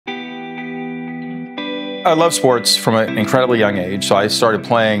I love sports from an incredibly young age, so I started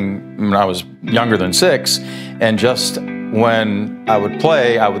playing when I was younger than 6, and just when I would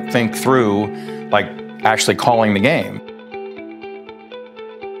play, I would think through, like, actually calling the game.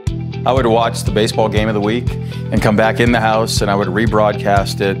 I would watch the baseball game of the week and come back in the house, and I would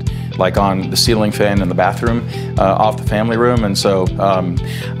rebroadcast it, like on the ceiling fan in the bathroom, off the family room, and so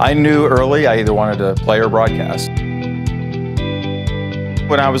I knew early I either wanted to play or broadcast.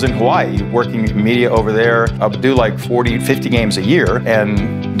 When I was in Hawaii, working in media over there, I would do like 40, 50 games a year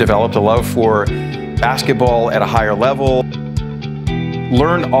and developed a love for basketball at a higher level.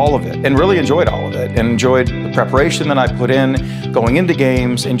 Learned all of it and really enjoyed all of it, and enjoyed the preparation that I put in going into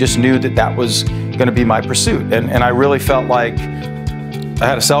games, and just knew that that was going to be my pursuit. And I really felt like I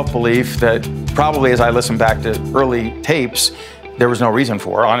had a self-belief that probably, as I listened back to early tapes, there was no reason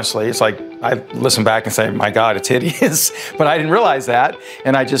for. Honestly, it's like I listen back and say, my God, it's hideous. But I didn't realize that,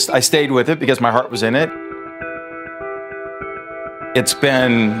 and I stayed with it because my heart was in it. It's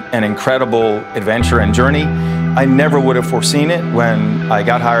been an incredible adventure and journey. I never would have foreseen it when I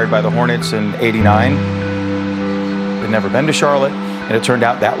got hired by the Hornets in '89. I'd never been to Charlotte, and it turned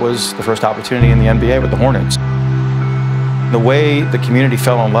out that was the first opportunity in the NBA with the Hornets. The way the community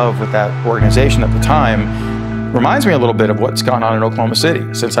fell in love with that organization at the time reminds me a little bit of what's gone on in Oklahoma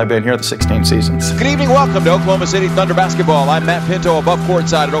City since I've been here the 16 seasons. Good evening, welcome to Oklahoma City Thunder basketball. I'm Matt Pinto, above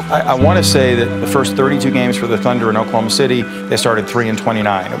courtside at Oklahoma. I want to say that the first 32 games for the Thunder in Oklahoma City, they started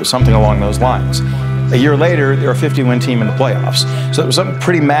 3-29. It was something along those lines. A year later, they're a 50-win team in the playoffs. So there was something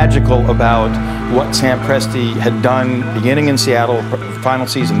pretty magical about what Sam Presti had done beginning in Seattle, final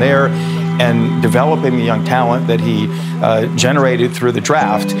season there, and developing the young talent that he generated through the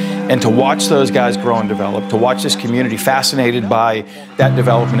draft. And to watch those guys grow and develop, to watch this community fascinated by that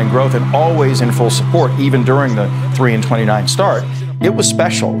development and growth, and always in full support, even during the 3-29 start, it was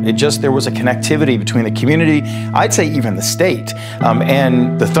special. There was a connectivity between the community, I'd say even the state,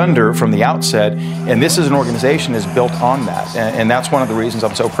 and the Thunder from the outset. And this is an organization that's built on that. And that's one of the reasons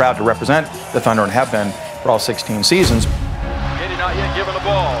I'm so proud to represent the Thunder and have been for all 16 seasons. Not yet given the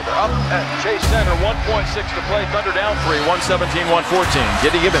ball. They're up at Chase Center, 1.6 to play. Thunder down 3, 117-114.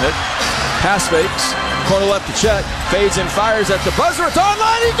 Giddy giving it. Pass fakes. Corner left to Chet. Fades and fires at the buzzer. It's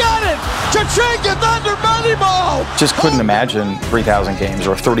online. He got it. Chachinka Thunder money ball. Just couldn't imagine 3,000 games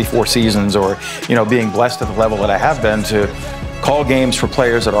or 34 seasons, or being blessed at the level that I have been to call games for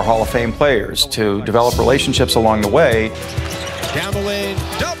players that are Hall of Fame players, to develop relationships along the way. Down the lane.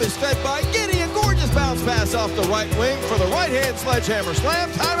 Dub is fed by Giddy. Bounce pass off the right wing for the right-hand sledgehammer slam.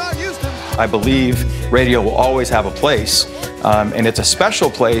 Timeout, Houston. I believe radio will always have a place, and it's a special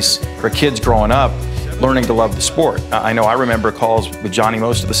place for kids growing up learning to love the sport. I know I remember calls with Johnny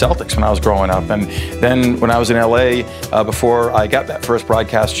Most of the Celtics when I was growing up, and then when I was in LA, before I got that first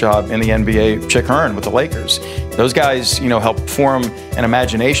broadcast job in the NBA, Chick Hearn with the Lakers. Those guys, help form an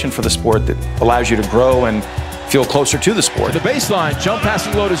imagination for the sport that allows you to grow and feel closer to the sport. To the baseline, jump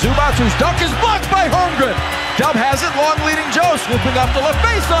passing low to Zubac, whose dunk is blocked by Holmgren. Dub has it, long leading Joe, swooping up the left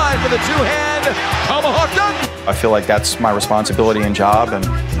baseline for the two-hand tomahawk dunk. I feel like that's my responsibility and job, and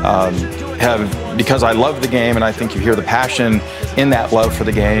because I love the game, and I think you hear the passion in that love for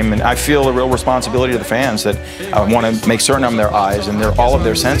the game, and I feel a real responsibility to the fans that I want to make certain I'm their eyes and all of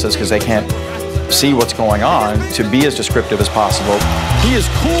their senses, because they can't see what's going on, to be as descriptive as possible. He is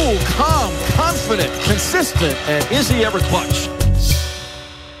cool, calm, confident, consistent, and is he ever clutch?